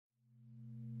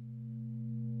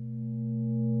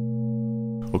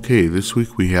Okay, this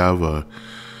week we have a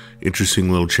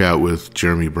interesting little chat with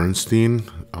Jeremy Bernstein.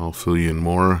 I'll fill you in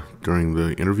more during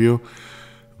the interview.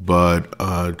 But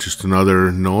just another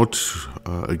note,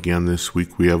 again, this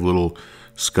week we have little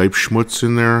Skype schmutz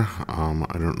in there.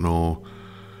 I don't know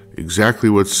exactly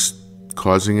what's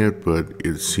causing it, but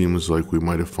it seems like we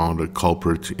might have found a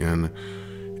culprit in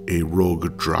a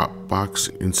rogue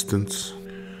Dropbox instance.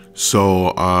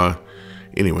 So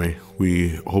anyway, we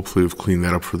hopefully have cleaned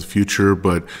that up for the future,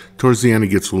 but towards the end it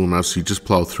gets a little messy. Just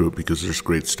plow through it because there's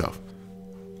great stuff.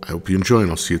 I hope you enjoy, and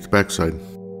I'll see you at the backside.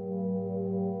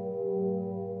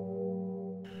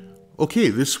 Okay,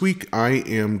 this week I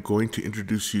am going to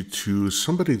introduce you to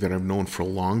somebody that I've known for a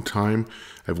long time.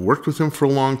 I've worked with him for a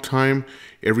long time.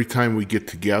 Every time we get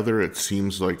together, it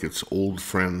seems like it's old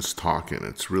friends talking.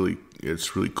 It's really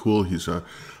cool. He's an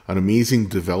amazing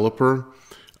developer,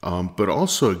 but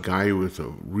also a guy with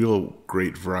a real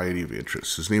great variety of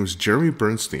interests. His name is Jeremy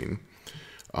Bernstein.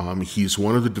 He's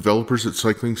one of the developers at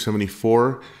Cycling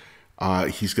 74.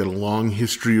 He's got a long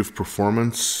history of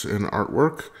performance and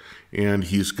artwork, and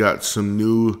he's got some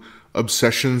new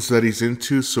obsessions that he's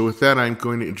into. So with that, I'm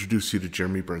going to introduce you to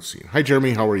Jeremy Bernstein. Hi,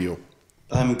 Jeremy. How are you?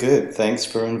 I'm good. Thanks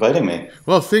for inviting me.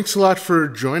 Well, thanks a lot for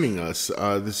joining us.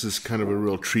 This is kind of a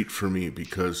real treat for me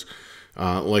because,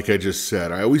 like I just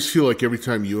said, I always feel like every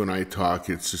time you and I talk,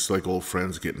 it's just like old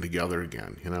friends getting together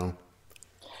again, you know?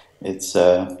 It's,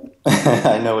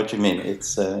 I know what you mean.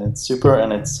 It's super,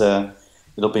 and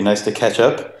it'll be nice to catch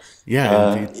up.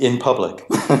 Yeah, in public.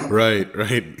 Right.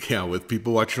 Yeah, with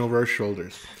people watching over our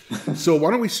shoulders. So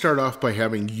why don't we start off by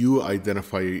having you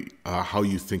identify how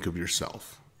you think of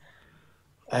yourself?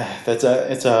 It's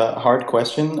a hard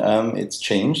question. It's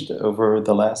changed over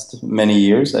the last many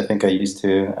years. I think I used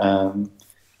to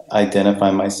identify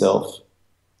myself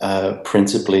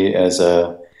principally as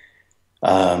a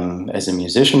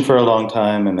musician for a long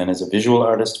time, and then as a visual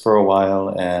artist for a while,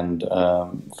 and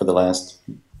for the last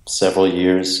several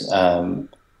years,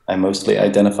 I mostly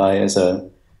identify as a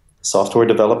software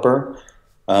developer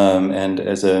and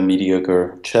as a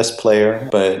mediocre chess player.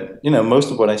 But, most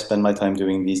of what I spend my time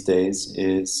doing these days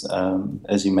is,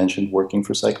 as you mentioned, working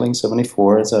for Cycling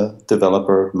 74 as a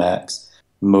developer of Macs,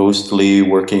 mostly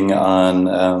working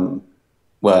on,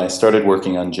 I started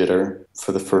working on Jitter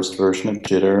for the first version of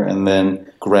Jitter, and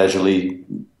then gradually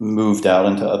moved out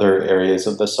into other areas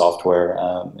of the software,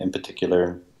 in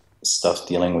particular stuff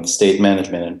dealing with state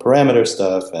management and parameter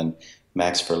stuff and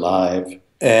Max for Live.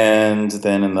 And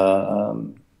then in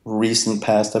the recent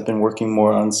past, I've been working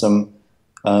more on some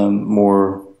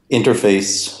more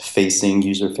interface-facing,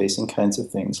 user-facing kinds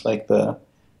of things, like the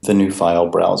new file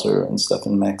browser and stuff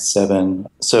in Max 7.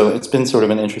 So it's been sort of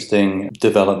an interesting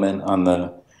development on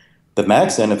the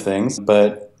Max end of things.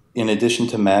 But in addition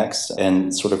to Max,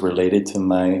 and sort of related to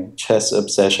my chess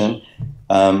obsession,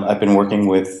 I've been working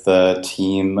with a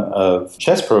team of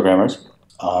chess programmers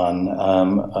on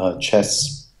a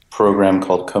chess program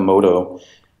called Komodo.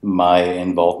 My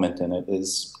involvement in it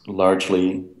is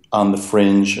largely on the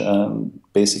fringe,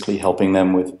 basically helping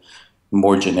them with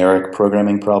more generic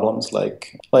programming problems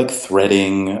like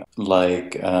threading,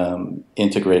 like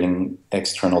integrating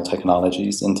external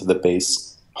technologies into the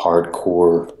base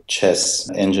hardcore chess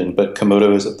engine. But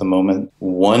Komodo is at the moment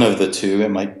one of the two. It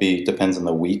might be, depends on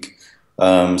the week,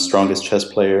 strongest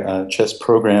chess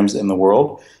programs in the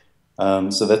world.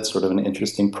 So that's sort of an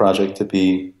interesting project to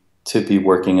be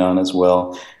working on as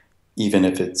well, even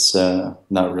if it's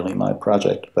not really my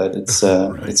project. But it's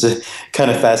Right. It's kind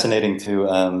of fascinating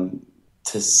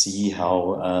to see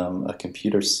how a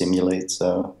computer simulates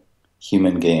a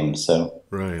human game. So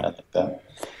Right. I like that.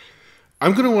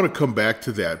 I'm going to want to come back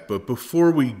to that, but before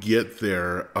we get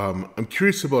there, I'm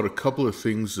curious about a couple of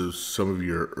things of some of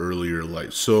your earlier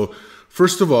life. So,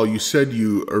 first of all, you said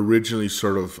you originally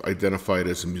sort of identified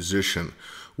as a musician.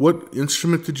 What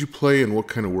instrument did you play, and what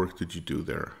kind of work did you do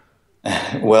there?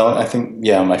 Well, I think,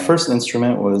 my first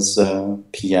instrument was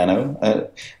piano.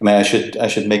 I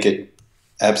should make it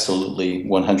absolutely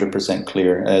 100%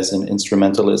 clear. As an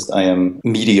instrumentalist, I am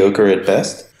mediocre at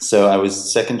best. So I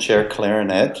was second chair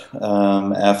clarinet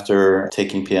after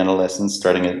taking piano lessons,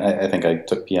 starting at, I think I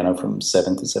took piano from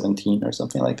 7 to 17 or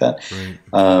something like that. Right.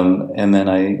 And then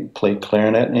I played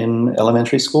clarinet in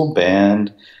elementary school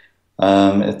band.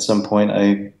 At some point,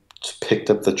 I picked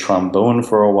up the trombone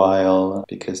for a while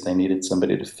because they needed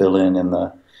somebody to fill in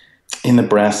the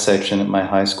brass section at my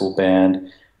high school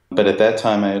band. But at that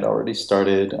time, I had already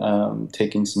started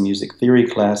taking some music theory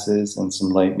classes and some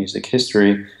light music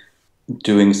history,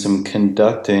 doing some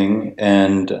conducting.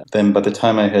 And then by the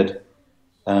time I had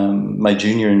my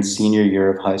junior and senior year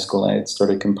of high school, I had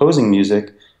started composing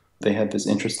music. they had this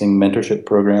interesting mentorship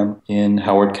program in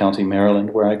Howard County,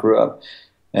 Maryland, where I grew up.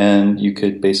 And you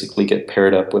could basically get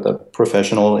paired up with a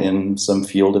professional in some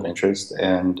field of interest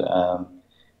and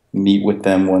meet with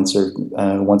them once or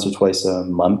twice a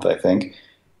month, I think.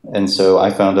 And so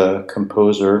I found a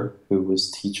composer who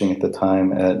was teaching at the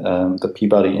time at the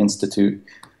Peabody Institute.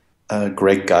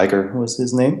 Greg Geiger was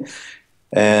his name.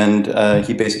 And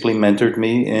he basically mentored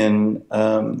me in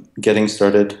getting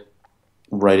started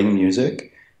writing music.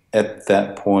 At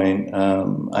that point,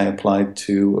 I applied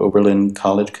to Oberlin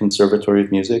College Conservatory of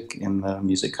Music in the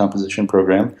music composition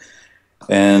program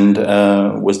and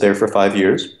was there for 5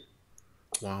 years.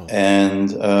 Wow.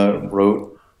 And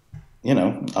wrote,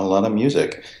 a lot of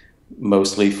music,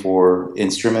 mostly for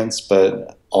instruments,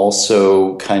 but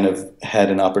also kind of had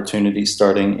an opportunity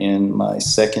starting in my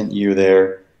second year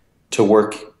there to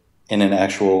work in an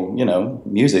actual,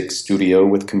 music studio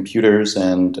with computers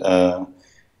and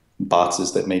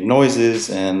boxes that made noises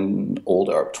and old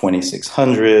ARP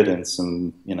 2600 and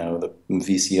some, the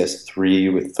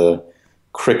VCS3 with the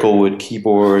Cricklewood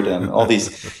keyboard and all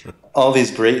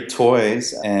these great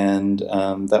toys. And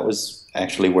that was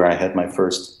actually where I had my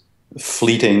first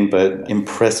fleeting but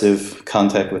impressive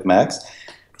contact with Macs.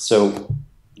 So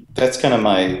that's kind of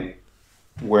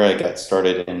where I got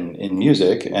started in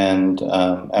music. And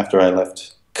after I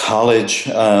left college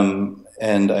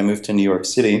and I moved to New York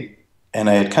City, and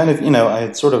I had kind of, I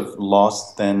had sort of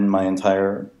lost then my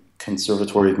entire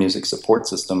Conservatory of Music support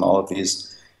system, all of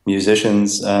these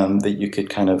musicians that you could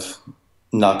kind of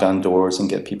knock on doors and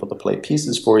get people to play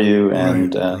pieces for you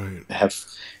and have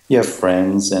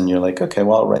friends, and you're like, okay,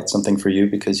 well, I'll write something for you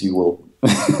because you will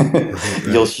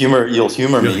you'll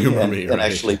humor me and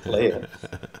actually play it.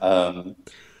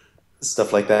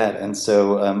 Stuff like that. And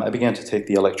so I began to take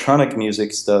the electronic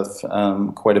music stuff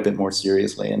quite a bit more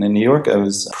seriously. And in New York, I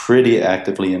was pretty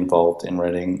actively involved in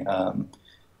writing a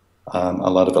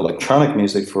lot of electronic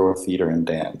music for theater and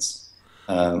dance.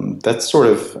 That's sort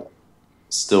of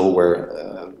still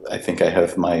where I think I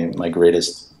have my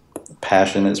greatest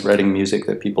passion is writing music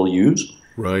that people use.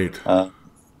 Right.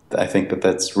 I think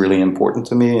that's really important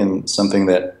to me, and something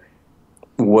that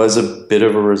was a bit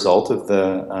of a result of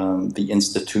the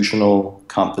institutional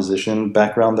composition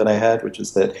background that I had, which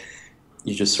is that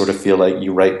you just sort of feel like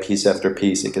you write piece after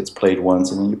piece, it gets played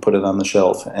once, and then you put it on the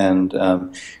shelf. And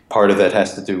part of that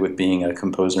has to do with being a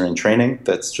composer in training.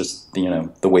 That's just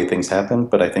the way things happen.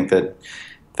 But I think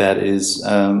that is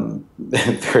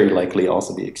very likely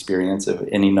also the experience of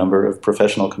any number of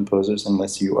professional composers,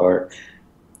 unless you are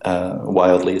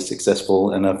wildly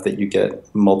successful enough that you get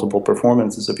multiple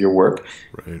performances of your work.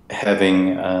 Right.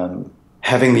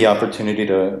 Having the opportunity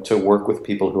to work with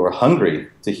people who are hungry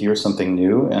to hear something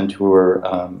new and who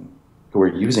are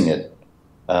using it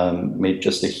made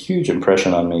just a huge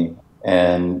impression on me,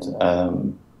 and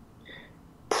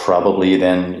probably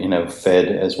then fed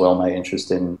as well my interest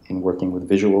in working with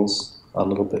visuals a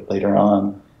little bit later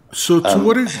on. So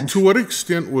to what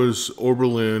extent was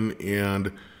Oberlin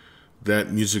and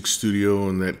that music studio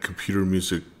and that computer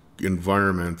music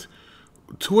environment,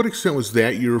 to what extent was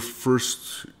that your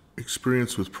first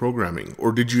experience with programming?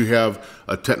 Or did you have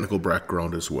a technical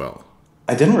background as well?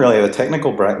 I didn't really have a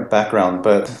technical background,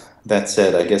 but that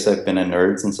said, I guess I've been a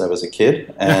nerd since I was a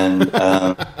kid. And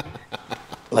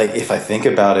if I think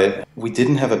about it, we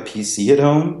didn't have a PC at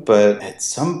home, but at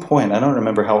some point, I don't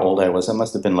remember how old I was. I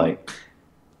must have been 9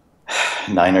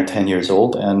 or 10 years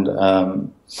old. And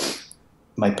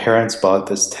my parents bought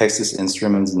this Texas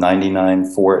Instruments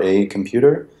 99 4A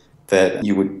computer that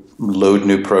you would load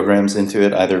new programs into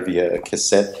it either via a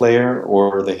cassette player,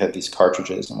 or they had these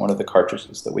cartridges. And one of the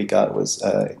cartridges that we got was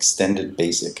Extended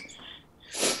Basic.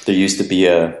 There used to be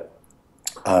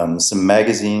some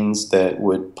magazines that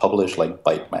would publish, like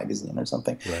Byte magazine or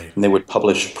something. Right. And they would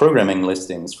publish programming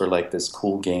listings for this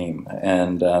cool game.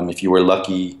 And if you were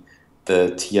lucky,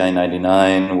 the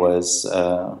TI-99 was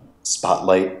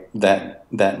Spotlight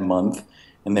that month,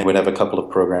 and they would have a couple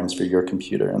of programs for your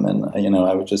computer. And then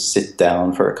I would just sit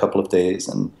down for a couple of days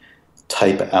and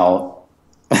type out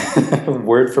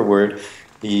word for word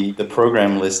the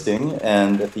program listing,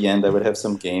 and at the end I would have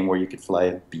some game where you could fly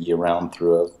a bee around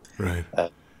through a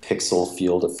pixel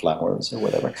field of flowers or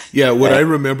whatever. Yeah, what I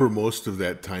remember most of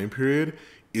that time period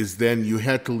is then you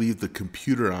had to leave the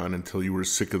computer on until you were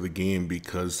sick of the game,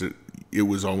 because it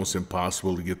was almost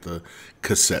impossible to get the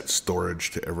cassette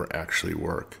storage to ever actually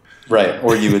work. Right,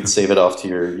 or you would save it off to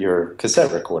your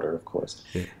cassette recorder, of course.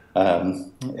 Yeah.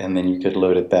 And then you could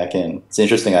load it back in. It's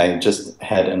interesting, I just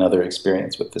had another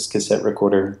experience with this cassette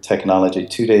recorder technology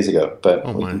 2 days ago, but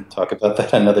we can talk about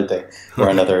that another day, or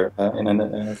another in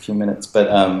a few minutes. But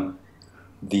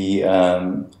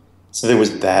So there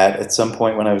was that. At some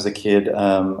point when I was a kid,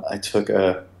 I took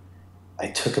a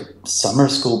summer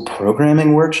school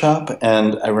programming workshop,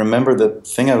 and I remember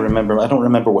I don't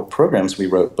remember what programs we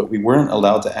wrote, but we weren't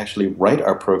allowed to actually write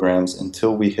our programs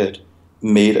until we had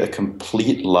made a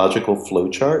complete logical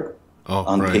flowchart Oh,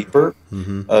 on right. paper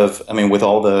Mm-hmm. with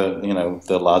all the,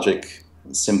 the logic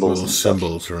symbols Little and stuff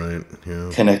symbols, right?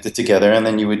 Yeah. connected together, and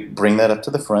then you would bring that up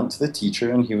to the front to the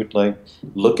teacher, and he would like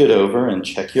look it over and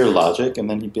check your logic, and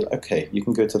then he'd be like, okay, you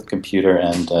can go to the computer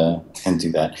and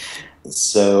do that.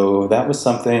 So that was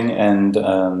something. And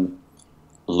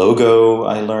logo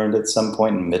I learned at some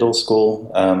point in middle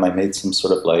school. I made some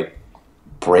sort of like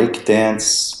break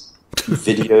dance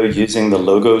video using the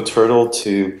logo turtle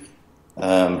to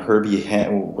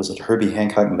was it Herbie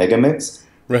Hancock Megamix?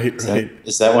 Right, right.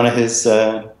 Is that one of his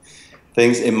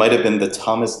things? It might have been the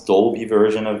Thomas Dolby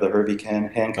version of the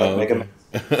Hancock Oh, okay.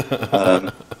 Megamix.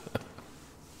 Um,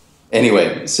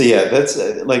 anyway, so yeah, that's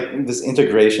like this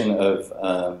integration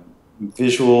of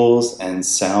visuals and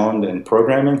sound and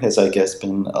programming has, I guess,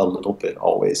 been a little bit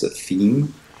always a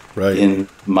theme Right. in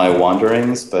my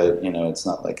wanderings, but it's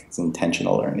not like it's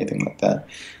intentional or anything like that.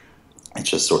 It's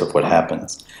just sort of what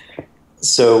happens.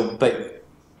 So, but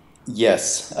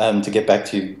yes, to get back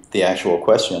to the actual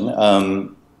question,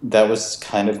 that was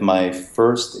kind of my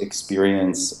first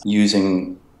experience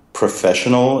using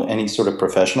any sort of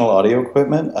professional audio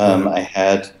equipment. I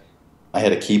had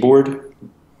a keyboard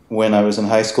when I was in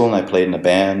high school, and I played in a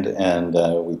band, and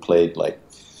we played like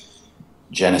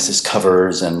Genesis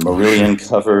covers and Marillion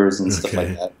covers and stuff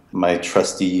like that. My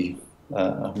trusty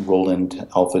Roland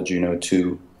Alpha Juno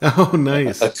 2 Oh,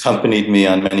 nice. accompanied me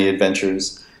on many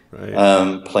adventures,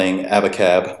 Right. playing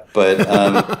Abacab.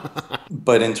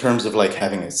 But in terms of like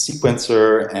having a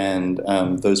sequencer, and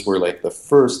those were like the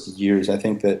first years. I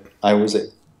think that I was at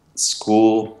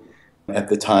school at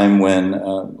the time when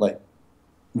like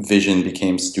Vision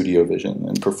became Studio Vision,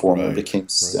 and Performer Right, became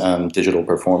right. Digital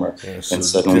Performer, Yeah, and so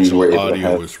suddenly you digital were able to audio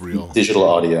have was real. digital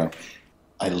audio.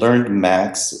 I learned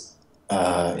Max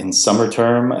in summer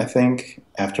term, I think,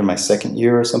 after my second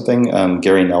year or something.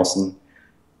 Gary Nelson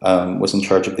was in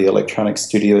charge of the electronic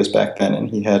studios back then, and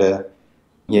he had a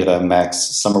Max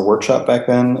summer workshop back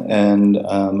then, and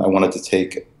I wanted to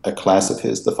take a class of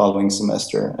his the following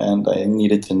semester, and I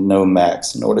needed to know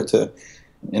Max in order to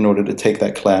take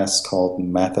that class called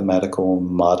Mathematical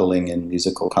Modeling and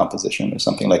Musical Composition or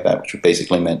something like that, which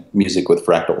basically meant music with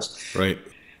fractals. Right.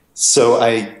 So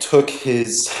I took I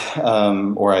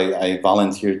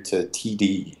volunteered to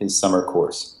TD his summer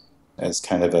course as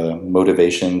kind of a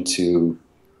motivation to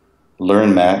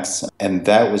learn Max. And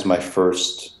that was my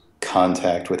first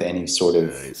contact with any sort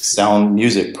of sound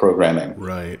music programming.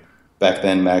 Right. Back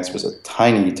then, Max was a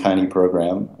tiny, tiny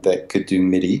program that could do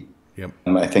MIDI. Yep.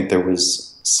 I think there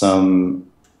was some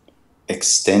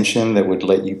extension that would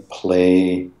let you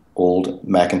play old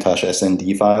Macintosh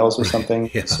SND files or something.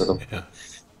 Yeah. Yeah.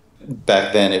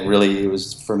 Back then, it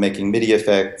was for making MIDI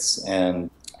effects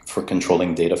and for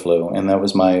controlling data flow, and that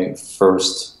was my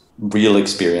first real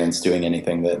experience doing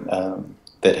anything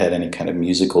that had any kind of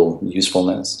musical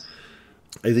usefulness.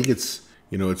 I think it's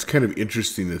kind of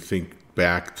interesting to think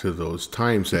back to those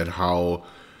times, at how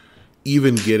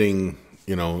even getting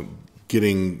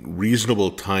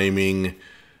reasonable timing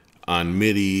on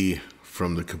MIDI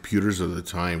from the computers of the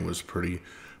time was pretty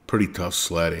tough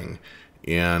sledding.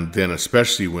 And then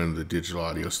especially when the digital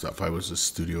audio stuff, I was a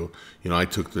studio, I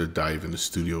took the dive into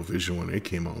Studio Vision when it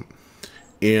came out.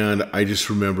 And I just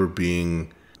remember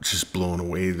being just blown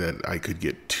away that I could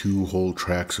get 2 whole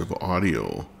tracks of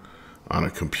audio on a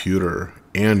computer,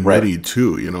 and MIDI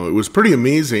too. It was pretty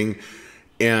amazing.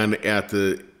 And at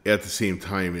the same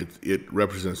time, it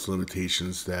represents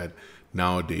limitations that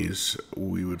nowadays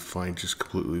we would find just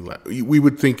completely we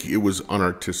would think it was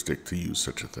unartistic to use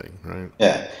such a thing, right?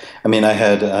 Yeah. I mean, I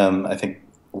had, I think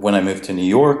when I moved to New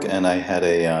York, and I had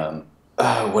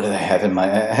what did I have I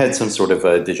had some sort of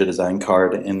a DigiDesign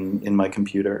card in my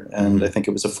computer, and I think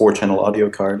it was a 4-channel audio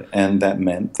card, and that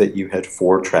meant that you had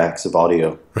 4 tracks of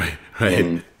audio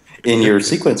Right. in your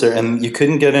sequencer, and you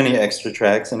couldn't get any extra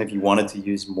tracks, and if you wanted to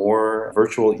use more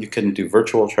you couldn't do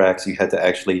virtual tracks, you had to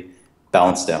actually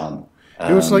bounce down.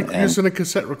 It was like using a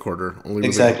cassette recorder, only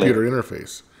with a computer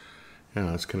interface.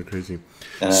 Yeah, it's kind of crazy.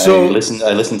 And So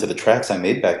I listened to the tracks I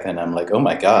made back then. I'm like, oh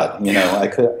my god, I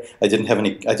didn't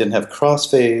have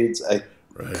crossfades. I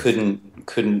couldn't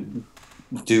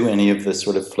do any of the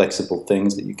sort of flexible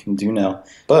things that you can do now.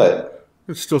 But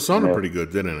it still sounded pretty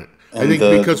good, didn't it? I and think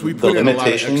because we put in a lot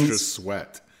of extra limitations,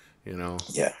 sweat,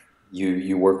 yeah,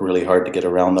 you work really hard to get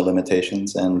around the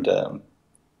limitations, and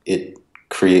it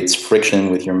creates friction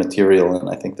with your material, and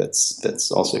I think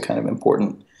that's also kind of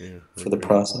important for the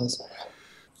process.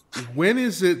 When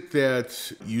is it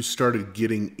that you started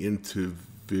getting into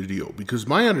video? Because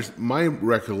my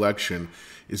recollection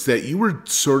is that you were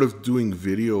sort of doing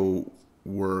video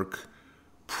work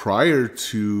prior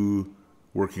to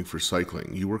working for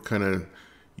cycling. You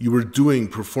were doing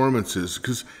performances,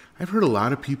 because I've heard a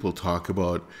lot of people talk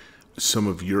about some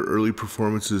of your early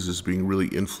performances as being really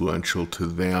influential to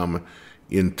them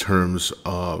in terms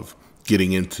of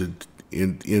getting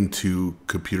into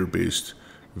computer-based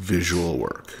visual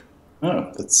work. Oh,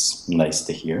 that's nice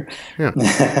to hear.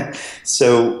 Yeah.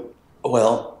 So,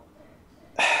 well,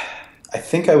 I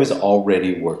think I was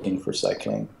already working for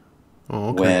cycling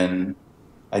when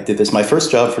I did this. My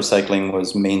first job for cycling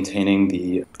was maintaining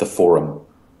the forum.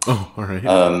 Oh, all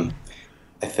right.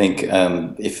 I think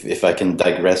if I can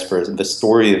digress for the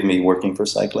story of me working for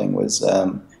cycling was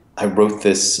I wrote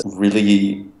this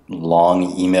really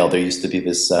long email. There used to be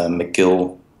this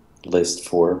McGill list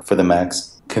for the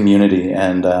Max community,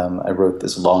 and I wrote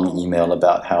this long email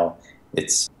about how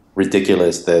it's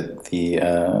ridiculous that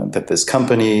that this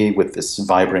company with this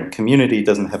vibrant community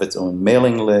doesn't have its own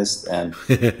mailing list, and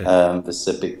this is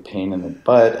a big pain in the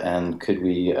butt, and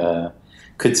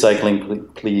could cycling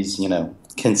please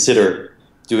consider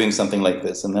doing something like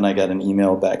this. And then I got an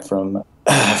email back from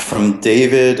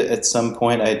David at some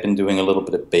point. I had been doing a little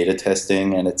bit of beta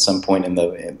testing, and at some point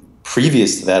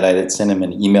previous to that, I had sent him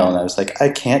an email, and I was like, I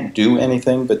can't do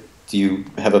anything, but do you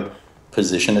have a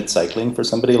position at cycling for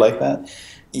somebody like that?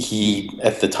 He,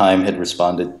 at the time, had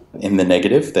responded in the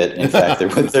negative, that in fact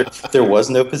there was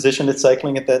no position at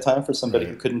cycling at that time for somebody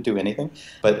who couldn't do anything.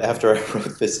 But after I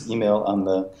wrote this email on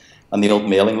the old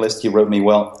mailing list, he wrote me,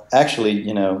 well,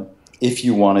 actually, if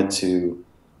you wanted to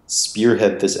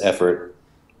spearhead this effort,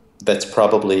 that's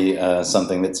probably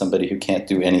something that somebody who can't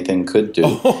do anything could do.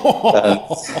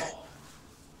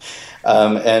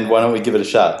 And why don't we give it a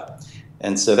shot?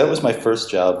 And so that was my first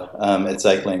job at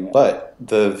cycling. But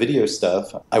the video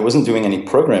stuff, I wasn't doing any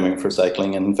programming for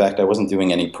cycling. And in fact, I wasn't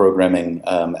doing any programming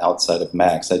outside of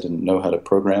Max. I didn't know how to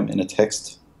program in a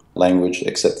text language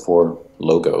except for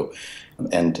Logo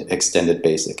and Extended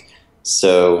Basic.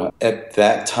 So at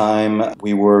that time,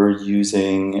 we were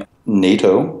using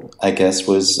NATO, I guess,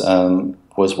 was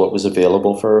what was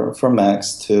available for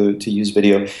Max to use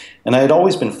video. And I had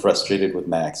always been frustrated with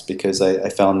Max because I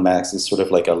found Max as sort of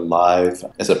like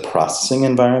as a processing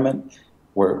environment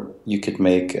where you could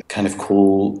make kind of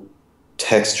cool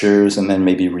textures and then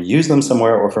maybe reuse them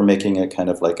somewhere, or for making a kind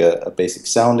of like a basic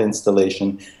sound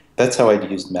installation. That's how I'd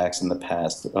used Max in the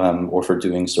past, or for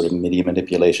doing sort of MIDI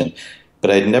manipulation. But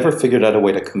I'd never figured out a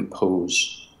way to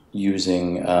compose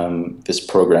using this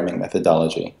programming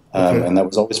methodology. And that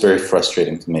was always very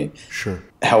frustrating to me. Sure.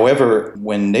 However,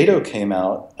 when NATO came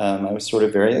out, I was sort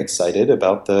of very excited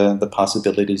about the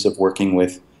possibilities of working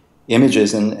with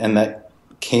images, and that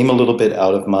came a little bit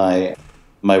out of my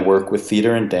work with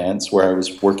theater and dance, where I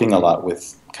was working a lot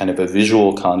with kind of a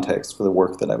visual context for the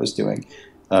work that I was doing,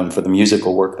 for the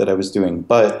musical work that I was doing.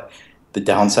 But the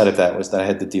downside of that was that I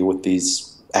had to deal with these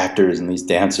actors and these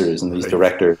dancers and these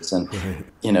directors, and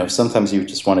sometimes you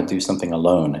just want to do something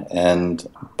alone,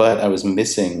 but I was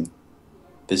missing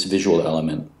this visual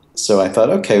element. So I thought,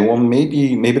 okay, well,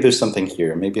 maybe there's something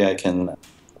here. Maybe I can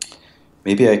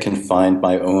find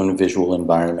my own visual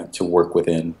environment to work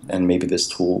within, and maybe this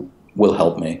tool will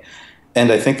help me.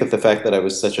 And I think that the fact that I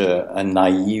was such a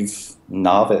naive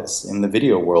novice in the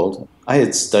video world, I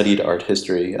had studied art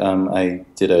history. I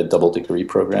did a double degree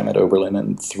program at Oberlin,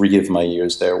 and 3 of my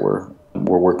years there were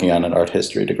working on an art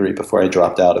history degree before I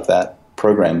dropped out of that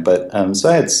program. But so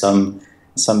I had some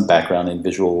background in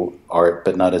visual art,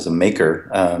 but not as a maker,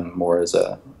 more as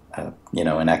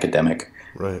an academic.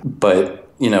 Right. But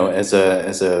as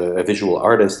a visual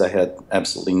artist, I had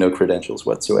absolutely no credentials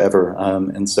whatsoever,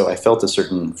 and so I felt a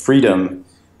certain freedom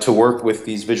to work with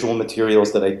these visual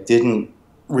materials that I didn't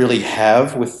really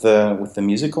have with the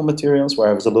musical materials, where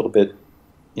I was a little bit,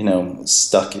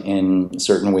 stuck in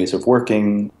certain ways of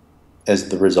working as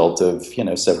the result of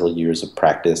several years of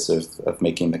practice of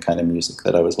making the kind of music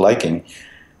that I was liking.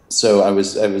 So I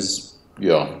was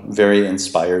very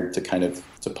inspired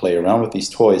to play around with these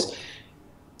toys.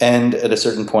 And at a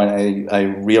certain point, I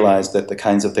realized that the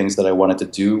kinds of things that I wanted to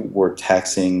do were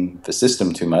taxing the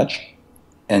system too much.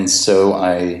 And so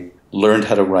I learned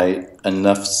how to write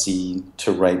enough C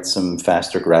to write some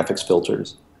faster graphics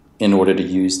filters in order to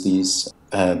use these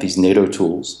NATO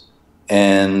tools.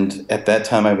 And at that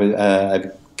time,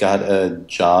 I got a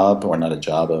job, or not a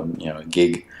job, a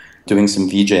gig, doing some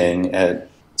VJing at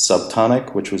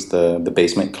Subtonic, which was the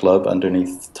basement club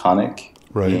underneath Tonic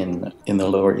right. in the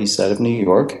Lower East Side of New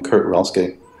York. Kurt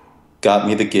Ralske got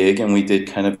me the gig, and we did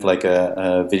kind of like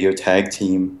a video tag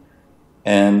team.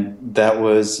 And that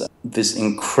was this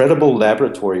incredible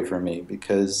laboratory for me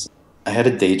because I had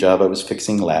a day job. I was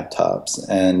fixing laptops.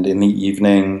 And in the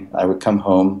evening, I would come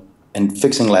home. And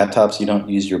fixing laptops, you don't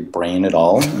use your brain at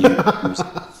all.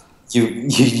 You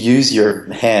use your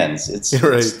hands. It's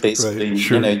basically, right,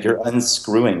 sure. You're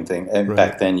unscrewing things. And Right.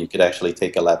 back then, you could actually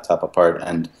take a laptop apart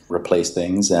and replace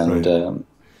things. And right.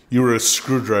 You were a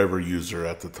screwdriver user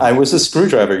at the time. I was a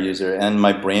screwdriver user, and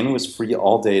my brain was free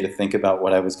all day to think about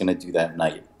what I was going to do that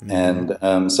night. Mm-hmm.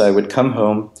 And so I would come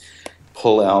home,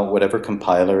 pull out whatever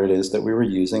compiler it is that we were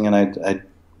using, and I'd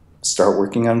start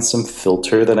working on some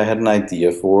filter that I had an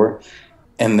idea for.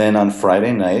 And then on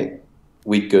Friday night,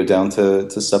 we'd go down to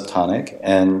Subtonic,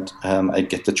 and I'd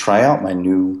get to try out my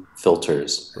new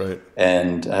filters. Right.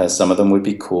 And some of them would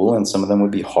be cool, and some of them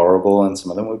would be horrible, and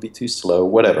some of them would be too slow,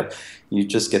 whatever. You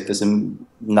just get this,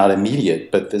 not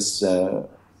immediate, but this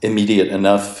immediate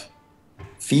enough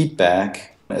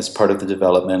feedback as part of the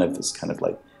development of this kind of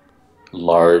like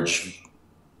large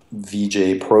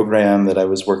VJ program that I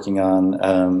was working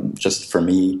on just for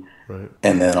me. Right.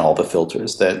 And then all the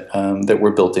filters that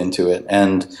were built into it.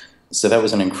 And so that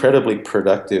was an incredibly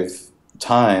productive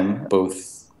time,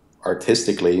 both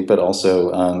artistically, but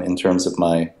also in terms of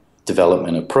my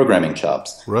development of programming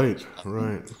chops. Right,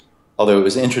 right. Although it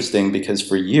was interesting because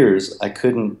for years I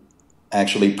couldn't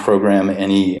actually program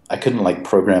I couldn't like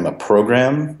program a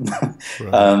program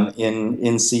right.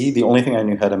 In C. The only thing I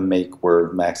knew how to make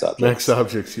were max objects. Max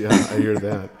objects, yeah, I hear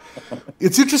that.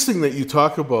 It's interesting that you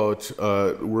talk about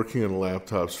working on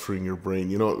laptops, freeing your brain.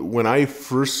 You know, when I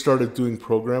first started doing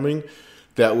programming,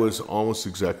 that was almost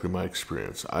exactly my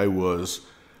experience. I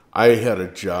had a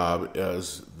job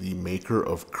as the maker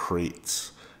of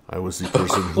crates. I was the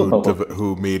person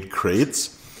who made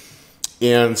crates.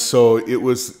 And so it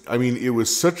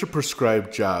was such a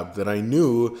prescribed job that I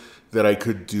knew that I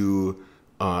could do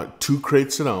 2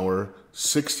 crates an hour,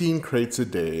 16 crates a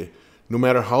day. No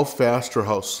matter how fast or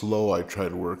how slow I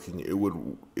tried working, it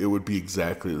would be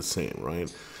exactly the same,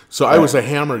 right? So I was a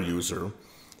hammer user,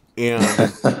 and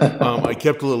I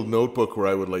kept a little notebook where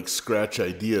I would like scratch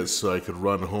ideas so I could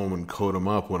run home and code them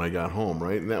up when I got home,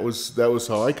 right? And that was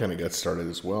how I kind of got started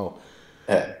as well.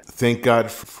 Thank God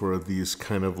for these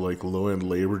kind of like low-end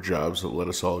labor jobs that let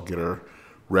us all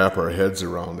wrap our heads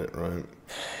around it, right?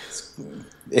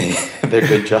 They're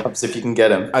good jobs if you can get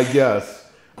them. I guess.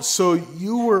 So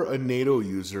you were a NATO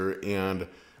user, and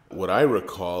what I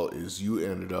recall is you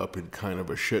ended up in kind of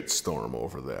a shitstorm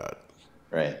over that.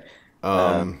 Right.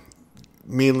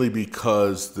 Mainly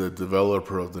because the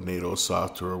developer of the NATO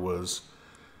software was,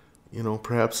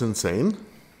 perhaps insane.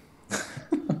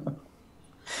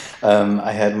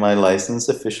 I had my license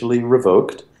officially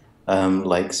revoked,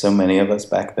 like so many of us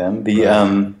back then.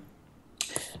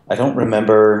 I don't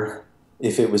remember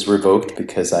if it was revoked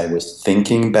because I was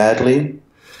thinking badly,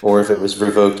 or if it was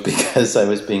revoked because I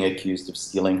was being accused of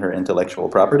stealing her intellectual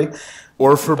property.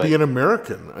 Or for being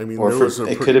American. I mean,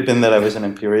 it could have been that I was an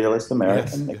imperialist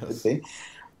American. Yes, could be.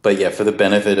 But yeah, for the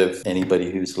benefit of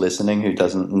anybody who's listening who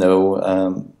doesn't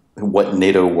know what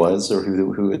NATO was or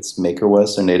who its maker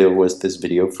was. So NATO was this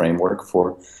video framework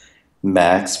for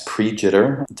Macs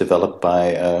pre-Jitter, developed by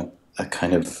a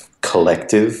kind of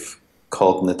collective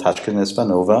called Natachka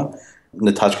Nesvanova.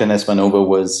 Natachka Nesvanova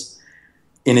was,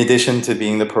 in addition to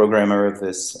being the programmer of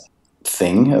this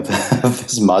thing, of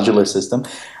this modular system,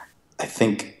 I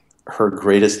think her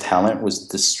greatest talent was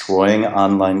destroying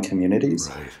online communities.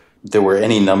 Right. There were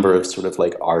any number of sort of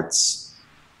like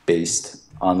arts-based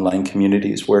online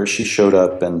communities where she showed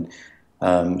up and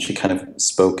she kind of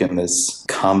spoke in this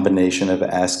combination of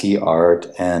ASCII art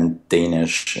and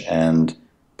Danish and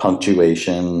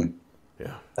punctuation,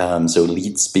 so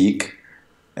leet speak,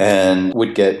 and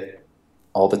would get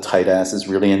all the tight asses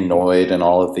really annoyed, and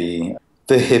all of the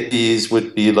hippies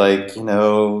would be like,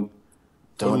 don't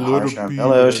harsh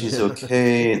Armello, she's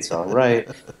okay, it's all right.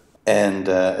 And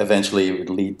eventually it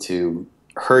would lead to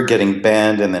her getting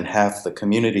banned and then half the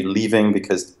community leaving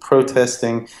because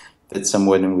protesting that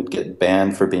someone would get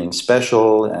banned for being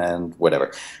special and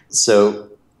whatever. So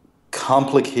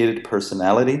complicated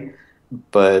personality,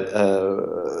 but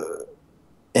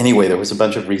anyway, there was a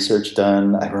bunch of research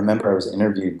done. I remember I was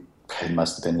interviewed, it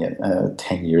must have been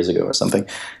 10 years ago or something.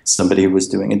 Somebody was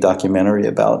doing a documentary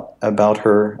about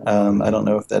her. I don't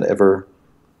know if that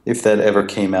ever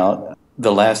came out.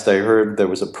 The last I heard, there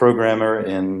was a programmer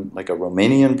like a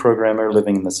Romanian programmer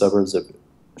living in the suburbs of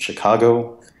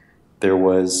Chicago. There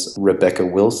was Rebecca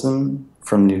Wilson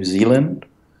from New Zealand,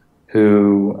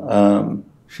 who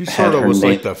She had sort of her was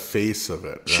name. like the face of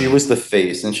it, She right? was the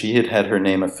face, and she had her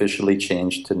name officially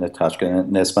changed to Natasha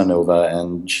Nesmanova,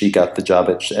 and she got the job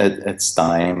at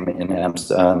Stein in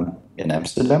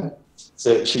Amsterdam.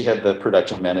 So she had the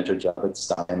production manager job at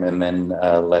Stein, and then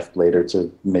left later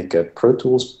to make a Pro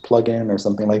Tools plugin or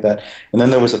something like that. And then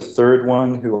there was a third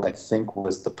one who I think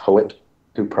was the poet,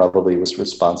 who probably was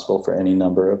responsible for any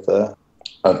number of the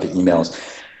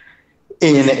emails.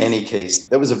 In any case,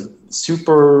 that was a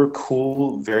super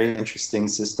cool, very interesting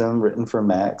system written for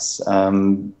Macs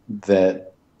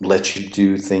that lets you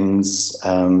do things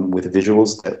with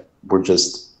visuals that were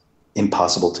just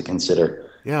impossible to consider.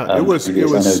 Yeah, it was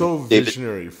so David.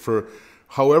 visionary for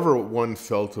however one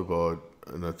felt about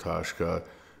Natasha.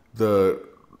 The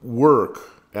work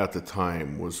at the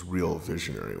time was real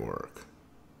visionary work.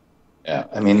 Yeah,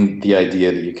 I mean, the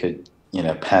idea that you could,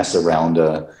 pass around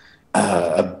a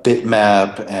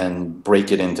bitmap and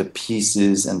break it into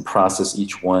pieces and process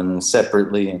each one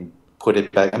separately and put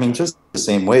it back. I mean, just the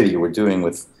same way that you were doing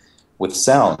with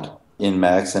sound in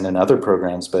Max and in other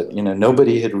programs, but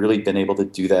nobody had really been able to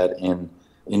do that in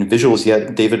visuals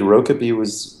yet. David Rokeby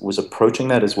was approaching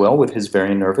that as well with his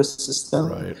very nervous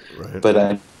system, Right, right. but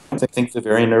I think the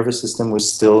very nervous system was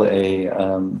still a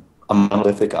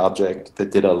monolithic object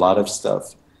that did a lot of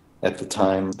stuff at the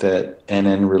time that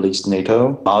NN released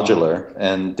NATO modular,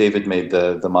 and David made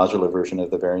the modular version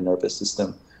of the very nervous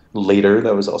system later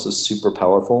that was also super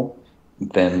powerful.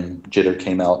 Then Jitter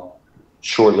came out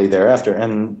shortly thereafter,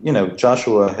 and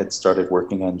Joshua had started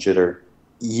working on Jitter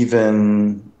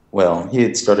he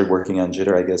had started working on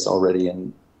Jitter, I guess, already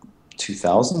in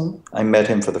 2000. I met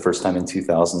him for the first time in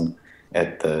 2000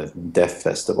 at the Death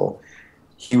Festival.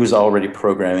 He was already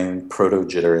programming Proto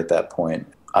Jitter at that point.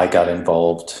 I got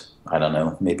involved, I don't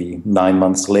know, maybe 9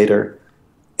 months later.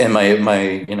 And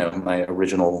my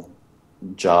original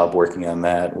job working on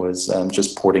that was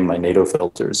just porting my NATO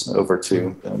filters over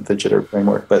to the Jitter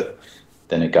framework. But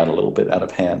then it got a little bit out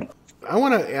of hand. I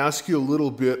want to ask you a little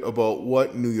bit about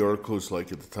what New York was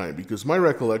like at the time, because my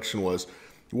recollection was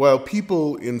while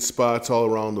people in spots all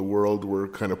around the world were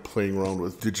kind of playing around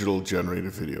with digital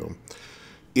generated video,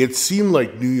 it seemed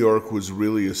like New York was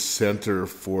really a center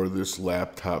for this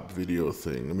laptop video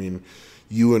thing. I mean,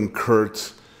 you and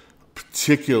Kurt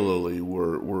particularly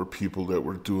were people that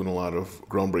were doing a lot of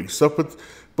groundbreaking stuff.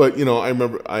 But I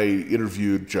remember I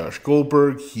interviewed Josh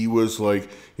Goldberg. He was like,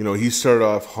 he started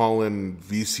off hauling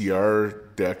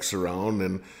VCR decks around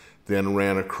and then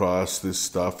ran across this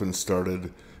stuff and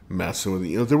started messing with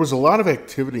it. There was a lot of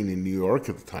activity in New York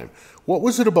at the time. What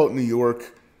was it about New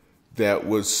York that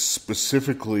was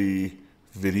specifically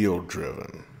video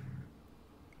driven?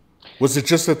 Was it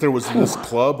just that there was this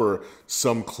club or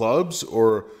some clubs,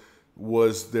 or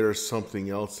was there something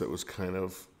else that was kind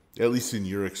of, at least in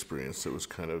your experience, that was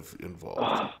kind of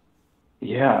involved?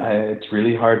 Yeah, it's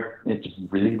really hard. It's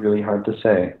really, really hard to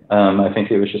say. I think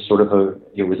it was just sort of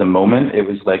it was a moment. It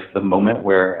was like the moment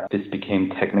where this became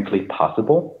technically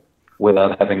possible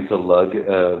without having to lug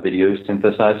a video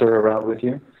synthesizer around with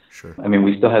you. Sure. I mean,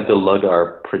 we still had to lug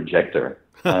our projector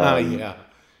Yeah.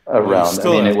 around.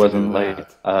 Still I mean, have it to wasn't do like,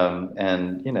 that.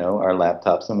 and our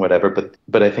laptops and whatever.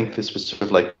 But I think this was sort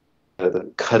of like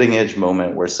the cutting edge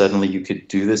moment where suddenly you could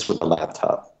do this with a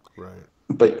laptop. Right.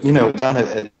 But down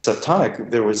at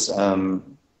Subtonic,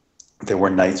 there were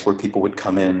nights where people would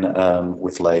come in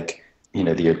with like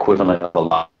the equivalent of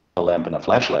a lamp and a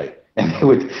flashlight, and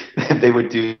they would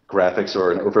do graphics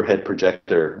or an overhead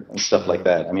projector and stuff like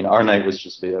that. I mean, our night was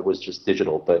just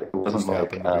digital, but it wasn't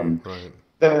like. Right.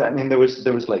 There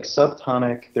was like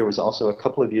Subtonic. There was also a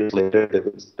couple of years later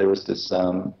there was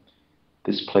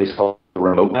this place called the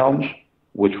Remote Lounge,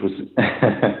 which was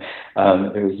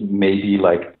it was maybe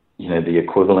like the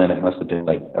equivalent. It must have been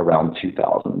like around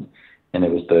 2000, and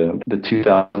it was the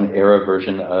 2000 era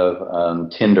version of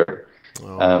Tinder.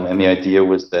 And the idea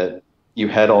was that you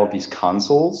had all these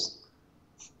consoles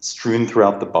strewn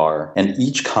throughout the bar, and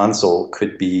each console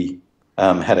could be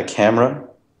had a camera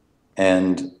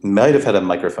and might have had a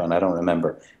microphone. I don't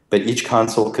remember. But each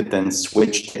console could then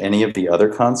switch to any of the other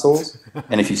consoles,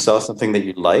 and if you saw something that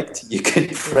you liked, you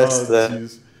could press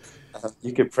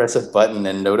you could press a button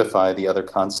and notify the other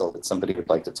console that somebody would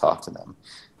like to talk to them.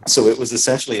 So it was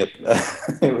essentially a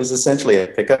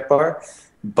pickup bar,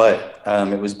 but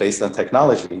it was based on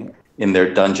technology. In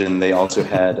their dungeon, they also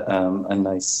had a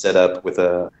nice setup with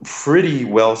a pretty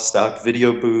well-stocked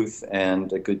video booth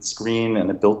and a good screen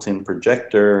and a built-in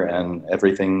projector and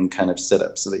everything kind of set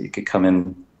up so that you could come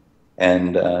in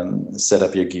and set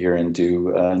up your gear and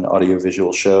do an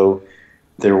audiovisual show.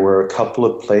 There were a couple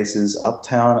of places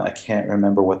uptown, I can't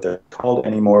remember what they're called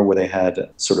anymore, where they had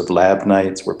sort of lab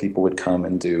nights where people would come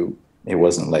and do, it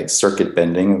wasn't like circuit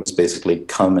bending, it was basically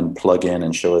come and plug in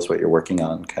and show us what you're working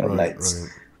on kind of nights.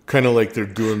 Right. Kind of like they're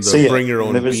doing the So, yeah, bring your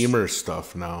own beamer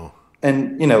stuff now.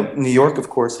 And, New York, of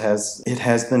course, has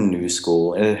the New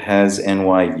School, it has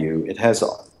NYU, it has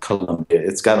Columbia.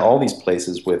 It's got all these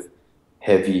places with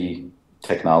heavy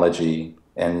technology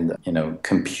and,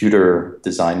 computer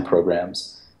design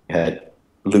programs. You had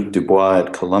Luc Dubois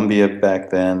at Columbia back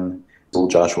then.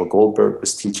 Joshua Goldberg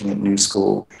was teaching at New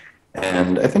School.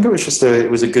 And I think it was just it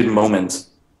was a good moment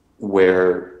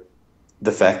where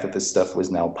the fact that this stuff was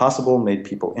now possible made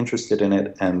people interested in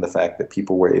it, and the fact that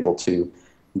people were able to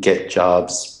get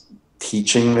jobs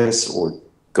teaching this or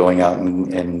going out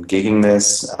and gigging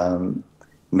this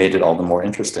made it all the more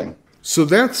interesting. So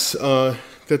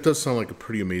that does sound like a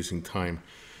pretty amazing time.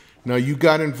 Now, you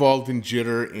got involved in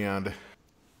Jitter, and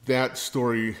that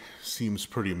story seems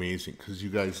pretty amazing because you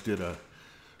guys did a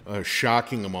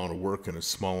shocking amount of work in a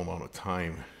small amount of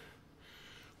time.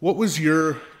 What was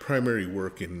your primary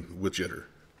work with Jitter?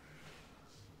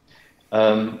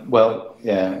 Well,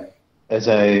 yeah, as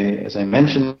I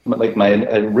mentioned, like my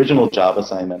original job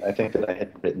assignment, I think that I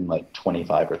had written like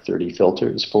 25 or 30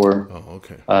 filters for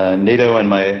NATO, and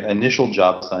my initial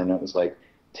job assignment was like,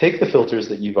 take the filters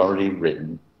that you've already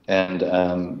written and,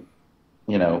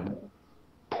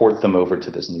 port them over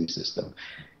to this new system.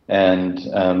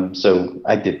 And so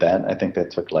I did that. I think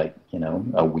that took like,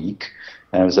 a week.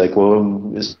 And I was like,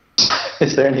 well, is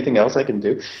there anything else I can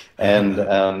do? And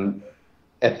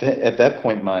at that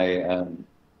point, I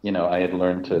had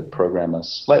learned to program a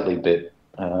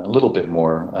little bit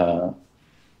more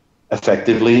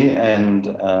effectively,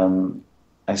 and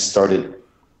I started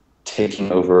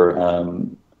taking over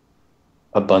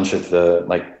a bunch of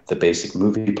the basic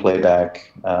movie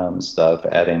playback stuff,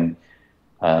 adding.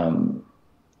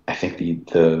 I think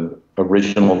the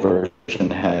original version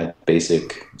had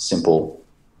basic, simple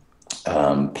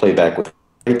playback with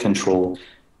rate control.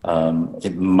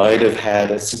 It might have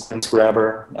had a sequence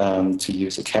grabber to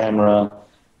use a camera.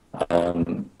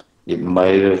 It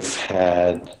might have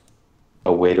had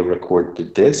a way to record the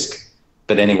disc.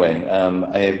 But anyway,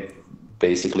 I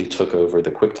basically took over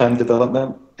the QuickTime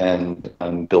development and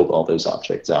built all those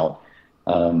objects out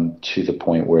to the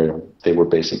point where they were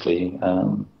basically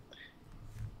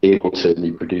able to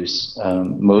reproduce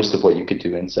most of what you could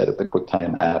do inside of the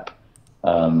QuickTime app.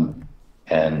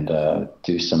 And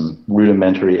do some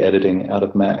rudimentary editing out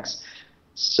of Max.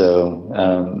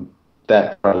 So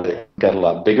that project got a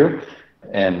lot bigger.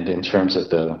 And in terms of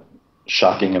the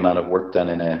shocking amount of work done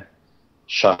in a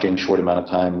shocking short amount of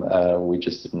time, we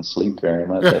just didn't sleep very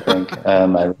much, I think. I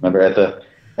remember at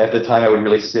the time I would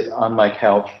really sit on my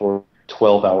couch for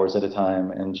 12 hours at a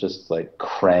time and just like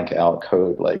crank out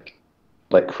code like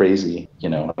crazy.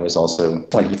 I was also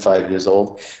 25 years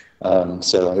old.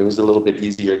 So it was a little bit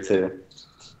easier to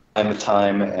find the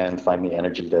time and find the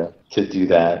energy to do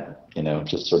that,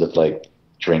 just sort of like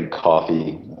drink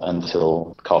coffee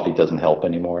until coffee doesn't help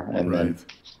anymore, and then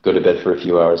go to bed for a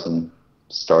few hours and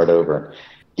start over.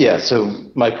 Yeah,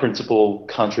 so my principal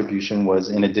contribution was,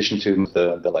 in addition to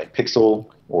the like pixel,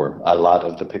 or a lot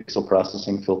of the pixel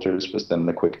processing filters, was then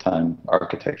the QuickTime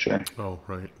architecture. Oh,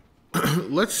 right.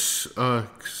 Let's,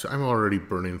 'cause I'm already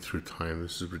burning through time.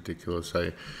 This is ridiculous.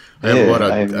 I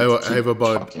have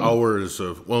about hours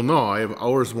of, I have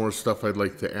hours more stuff I'd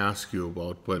like to ask you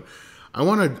about, but I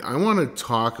want to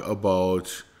talk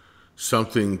about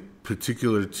something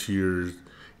particular to your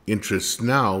interests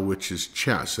now, which is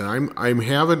chess. And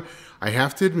I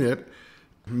have to admit,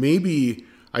 maybe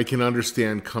I can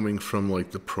understand coming from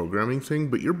like the programming thing,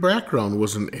 but your background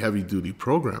wasn't heavy duty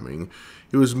programming.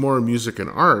 It was more music and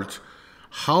art.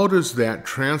 How does that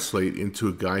translate into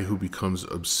a guy who becomes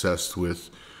obsessed with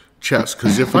chess?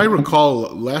 Because if I recall,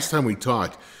 last time we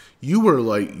talked, you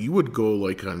would go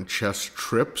like on chess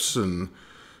trips and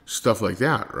stuff like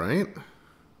that, right?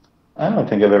 I don't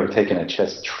think I've ever taken a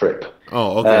chess trip.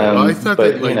 Oh, okay. Well, I thought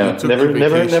but, that like you took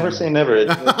never say never.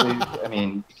 I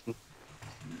mean,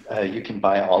 you can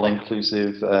buy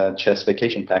all-inclusive chess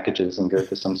vacation packages and go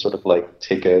to some sort of like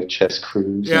take a chess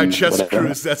cruise. Yeah, chess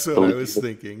cruise. That's what I was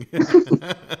thinking.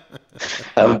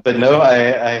 But no,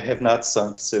 I have not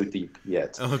sunk so deep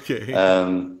yet. Okay.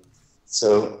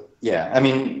 So yeah, I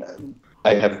mean,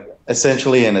 I have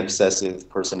essentially an obsessive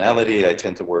personality. I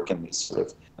tend to work in these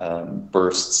sort of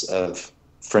bursts of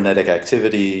frenetic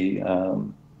activity,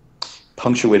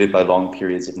 punctuated by long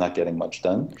periods of not getting much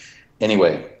done.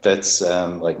 Anyway, that's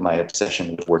like my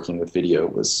obsession with working with video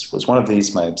was one of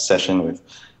these. My obsession with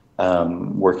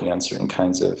Working on certain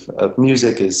kinds of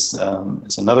music is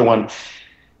another one.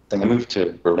 I moved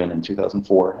to Berlin in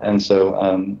 2004, and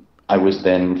so I was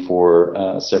then for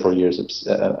several years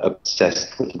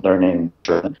obsessed with learning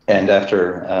German. And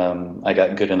after I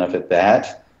got good enough at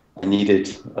that, I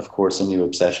needed, of course, a new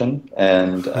obsession.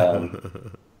 And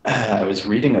I was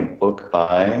reading a book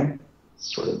by,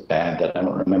 sort of bad that I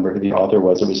don't remember who the author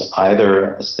was. It was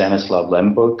either a Stanislav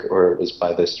Lem book or it was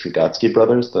by the Strugatsky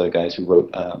brothers, the guys who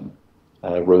wrote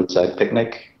Roadside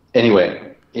Picnic.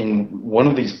 Anyway, in one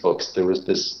of these books, there was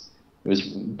this, it was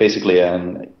basically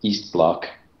an East Bloc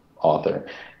author,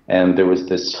 and there was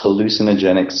this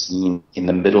hallucinogenic scene in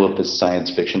the middle of this science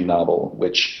fiction novel,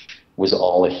 which was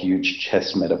all a huge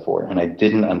chess metaphor, and I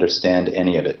didn't understand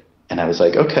any of it. And I was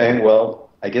like, okay, well,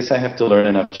 I guess I have to learn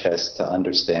enough chess to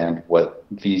understand what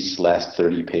these last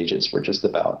 30 pages were just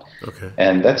about. Okay.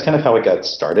 And that's kind of how it got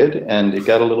started, and it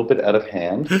got a little bit out of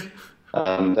hand.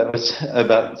 That was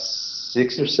about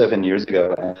 6 or 7 years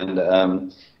ago, and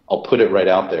I'll put it right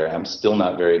out there, I'm still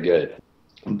not very good.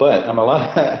 But I'm a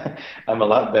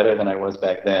lot better than I was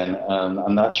back then.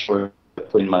 I'm not sure I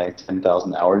put in my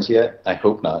 10,000 hours yet. I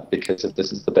hope not, because if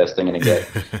this is the best I'm going to get,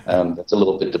 that's a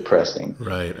little bit depressing.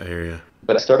 Right, I hear you.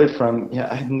 But I started from,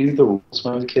 I knew the rules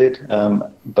when I was a kid,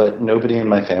 but nobody in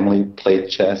my family played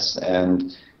chess,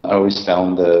 and I always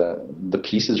found the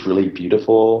pieces really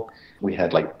beautiful. We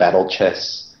had like battle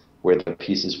chess, where the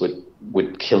pieces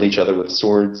would kill each other with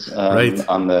swords right.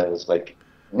 on the, it was like,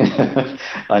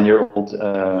 on your old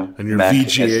on your Mac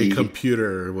VGA SE.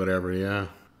 computer or whatever, yeah.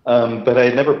 But I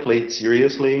had never played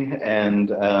seriously, and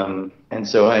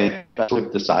so I sort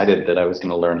of decided that I was going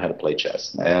to learn how to play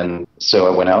chess. And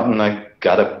so I went out and I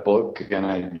got a book, and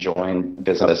I joined,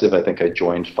 because obsessive, I think I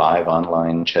joined 5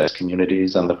 online chess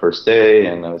communities on the first day,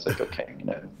 and I was like, okay, I'm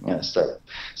going to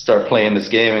start playing this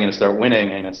game, I'm going to start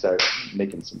winning, I'm going to start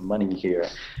making some money here.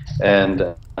 And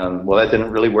well, that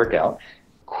didn't really work out.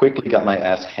 Quickly got my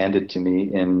ass handed to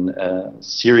me in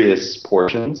serious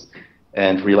portions,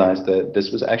 and realized that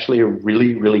this was actually a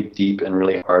really, really deep and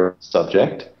really hard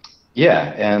subject.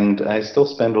 Yeah, and I still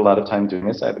spend a lot of time doing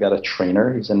this. I've got a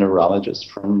trainer, he's a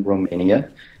neurologist from Romania,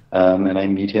 and I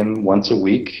meet him once a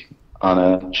week on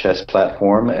a chess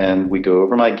platform, and we go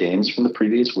over my games from the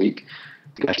previous week.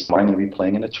 I'm going to be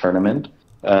playing in a tournament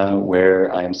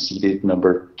where I am seeded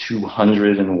number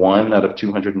 201 out of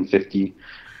 250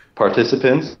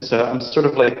 participants, so I'm sort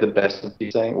of like the best of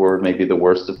these things, or maybe the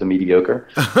worst of the mediocre.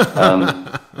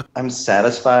 I'm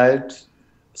satisfied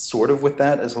sort of with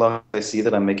that, as long as I see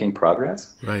that I'm making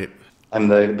progress. Right. I'm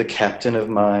the captain of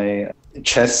my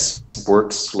chess.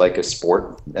 Works like a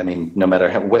sport. I mean, no matter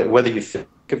whether you think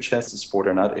of chess as a sport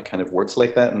or not, it kind of works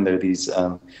like that. And there are these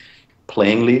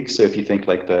playing leagues. So if you think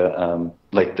like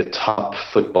the top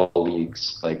football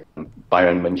leagues, like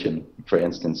Bayern München, for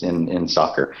instance, in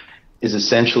soccer, is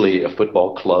essentially a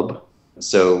football club.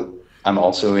 So I'm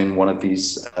also in one of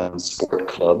these sport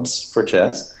clubs for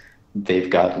chess. They've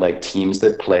got like teams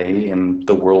that play in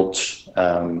the world,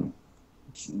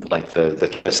 like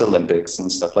the Chess Olympics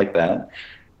and stuff like that.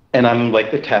 And I'm like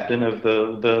the captain of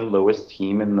the lowest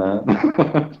team in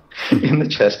the in the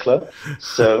chess club.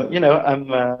 So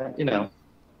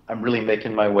I'm really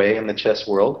making my way in the chess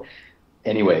world.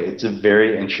 Anyway, it's a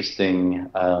very interesting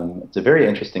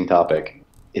topic.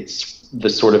 It's the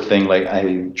sort of thing, like,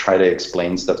 I try to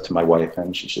explain stuff to my wife,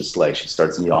 and she's just like, she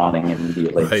starts yawning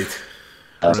immediately. Right.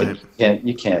 Like,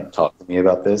 you can't talk to me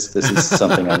about this. This is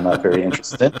something I'm not very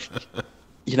interested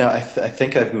in. I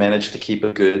think I've managed to keep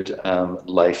a good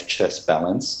life chess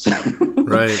balance.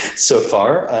 Right. So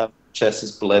far, chess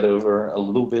has bled over a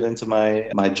little bit into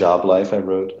my job life. I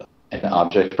wrote an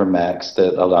object for Macs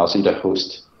that allows you to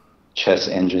host chess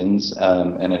engines,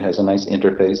 and it has a nice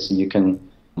interface, so you can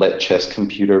let chess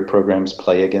computer programs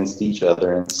play against each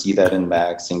other and see that in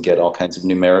Macs and get all kinds of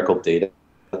numerical data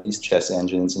about these chess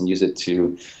engines and use it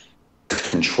to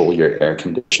control your air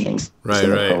conditioning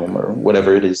at home or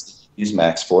whatever it is you use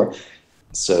Macs for.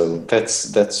 So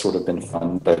that's sort of been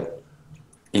fun. But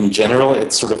in general,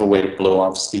 it's sort of a way to blow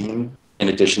off steam, in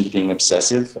addition to being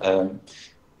obsessive,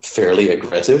 fairly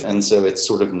aggressive. And so it's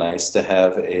sort of nice to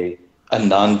have a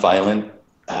non-violent,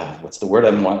 what's the word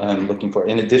I'm looking for?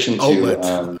 In addition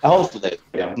to outlet.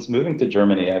 Yeah. Since moving to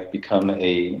Germany, I've become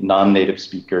a non-native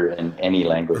speaker in any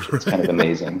language. It's kind of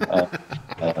amazing.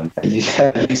 I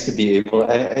used to be able.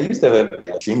 I used to have an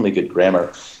extremely good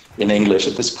grammar in English.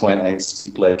 At this point, I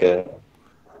speak like an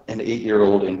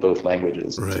 8-year-old in both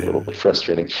languages. It's a little bit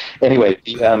frustrating. Anyway,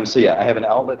 so yeah, I have an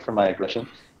outlet for my aggression,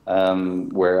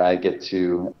 where I get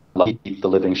to beat the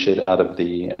living shit out of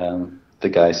the the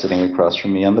guy sitting across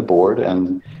from me on the board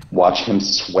and watch him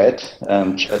sweat.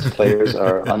 Chess players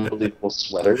are unbelievable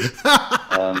sweaters.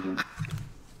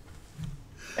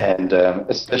 And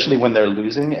especially when they're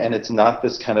losing, and it's not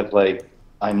this kind of like,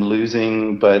 I'm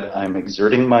losing, but I'm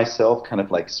exerting myself, kind of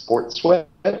like sports sweat,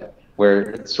 where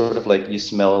it's sort of like you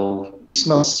smell.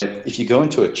 If you go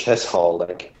into a chess hall,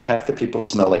 like half the people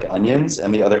smell like onions,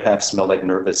 and the other half smell like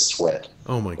nervous sweat.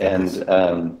 Oh my goodness!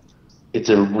 And it's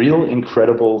a really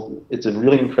incredible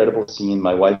scene.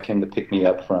 My wife came to pick me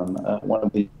up from one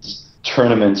of these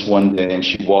tournaments one day, and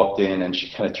she walked in and she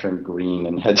kind of turned green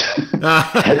and had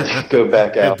to go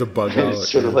back out. Had to bug out. It's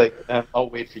sort of like, I'll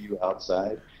wait for you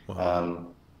outside. Wow.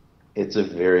 It's a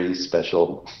very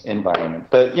special environment,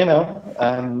 but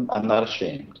I'm not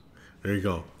ashamed. There you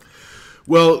go.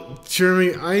 Well,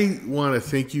 Jeremy, I want to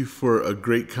thank you for a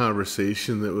great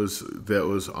conversation. That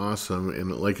was awesome,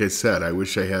 and like I said, I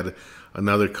wish I had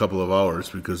another couple of hours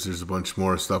because there's a bunch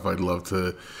more stuff I'd love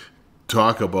to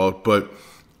talk about. But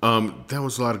that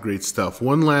was a lot of great stuff.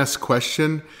 One last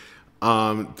question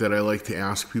that I like to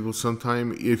ask people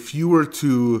sometime: if you were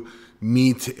to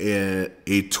meet a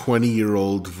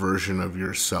 20-year-old version of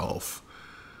yourself,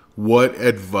 what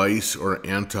advice or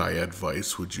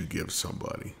anti-advice would you give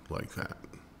somebody like that?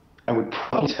 I would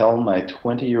probably tell my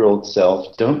 20-year-old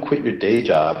self, don't quit your day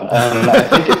job. I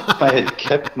think if I had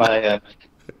kept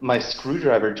my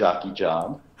screwdriver jockey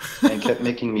job and kept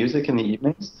making music in the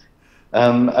evenings,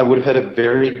 I would have had a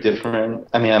very different,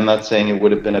 I'm not saying it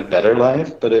would have been a better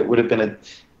life, but it would have been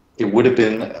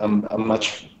a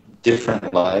much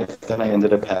different life than I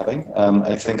ended up having.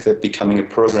 I think that becoming a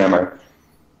programmer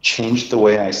changed the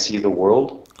way I see the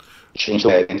world, changed the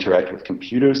way I interact with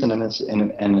computers in an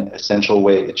essential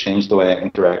way. It changed the way I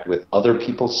interact with other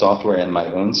people's software and my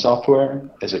own software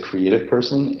as a creative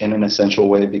person in an essential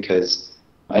way, because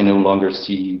I no longer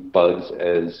see bugs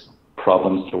as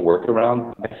problems to work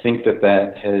around. I think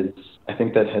that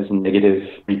has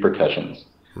negative repercussions.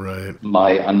 Right.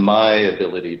 On my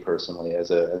ability personally as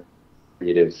a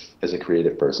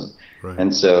creative person. Right.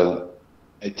 And so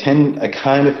I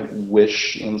kind of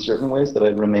wish in certain ways that I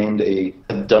remained a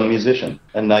dumb musician,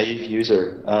 a naive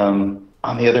user.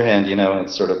 On the other hand,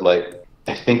 it's sort of like,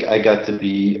 I think I got to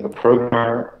be a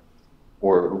programmer,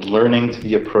 or learning to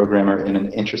be a programmer in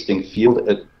an interesting field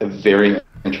at a very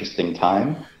interesting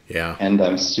time. Yeah. And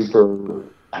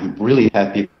I'm really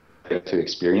happy to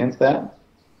experience that.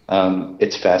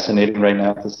 It's fascinating right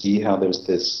now to see how there's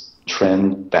this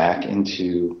trend back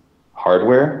into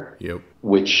hardware. Yep.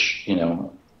 Which,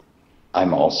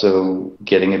 I'm also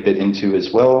getting a bit into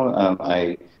as well.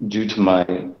 Due to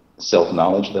my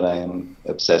self-knowledge that I am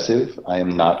obsessive, I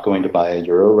am not going to buy a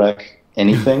Eurorack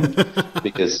anything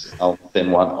because I'll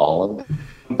then want all of it.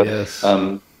 But, yes.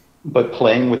 But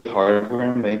playing with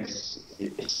hardware makes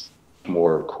it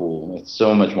more cool. It's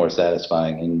so much more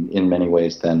satisfying in many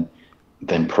ways than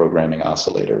programming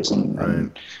oscillators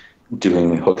and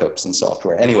doing hookups and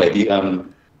software. Anyway,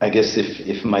 I guess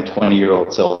if my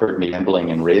 20-year-old self heard me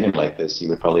ambling and raving like this, he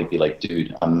would probably be like,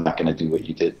 dude, I'm not going to do what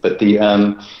you did. But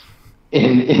in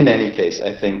any case,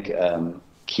 I think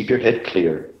keep your head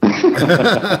clear.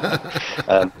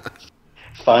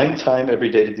 Find time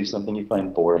every day to do something you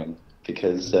find boring,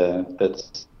 because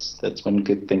that's when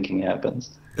good thinking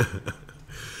happens.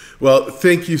 Well,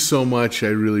 thank you so much. I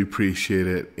really appreciate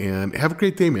it, and have a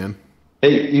great day, man.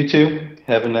 Hey, you too.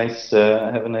 Have a nice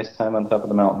time on top of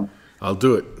the mountain. I'll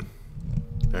do it.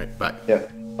 All right, bye. Yeah,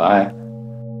 bye.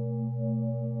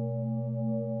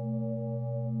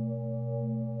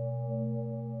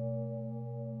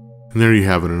 And there you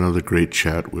have it, another great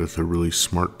chat with a really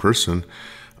smart person.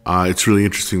 It's really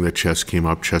interesting that chess came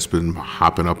up. Chess has been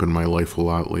hopping up in my life a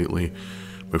lot lately.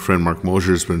 My friend Mark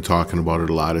Mosier has been talking about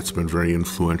it a lot. It's been very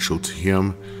influential to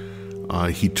him.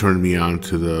 He turned me on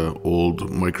to the old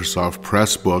Microsoft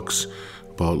Press books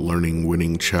about learning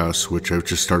winning chess, which I've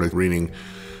just started reading.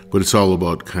 But it's all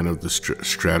about kind of the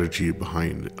strategy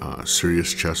behind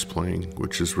serious chess playing,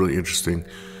 which is really interesting.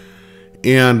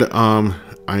 And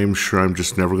I'm sure I'm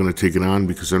just never going to take it on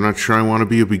because I'm not sure I want to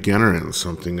be a beginner in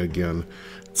something again.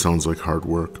 It sounds like hard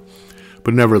work.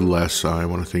 But nevertheless, I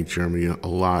want to thank Jeremy a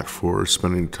lot for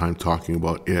spending time talking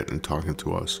about it and talking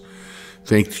to us.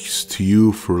 Thanks to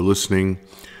you for listening.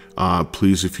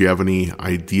 Please, if you have any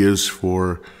ideas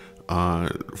for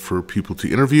people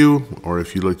to interview, or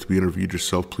if you'd like to be interviewed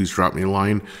yourself, please drop me a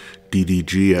line,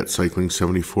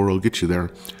 ddg@cycling74. I'll get you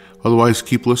there. Otherwise,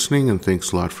 keep listening, and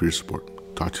thanks a lot for your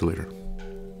support. Talk to you later.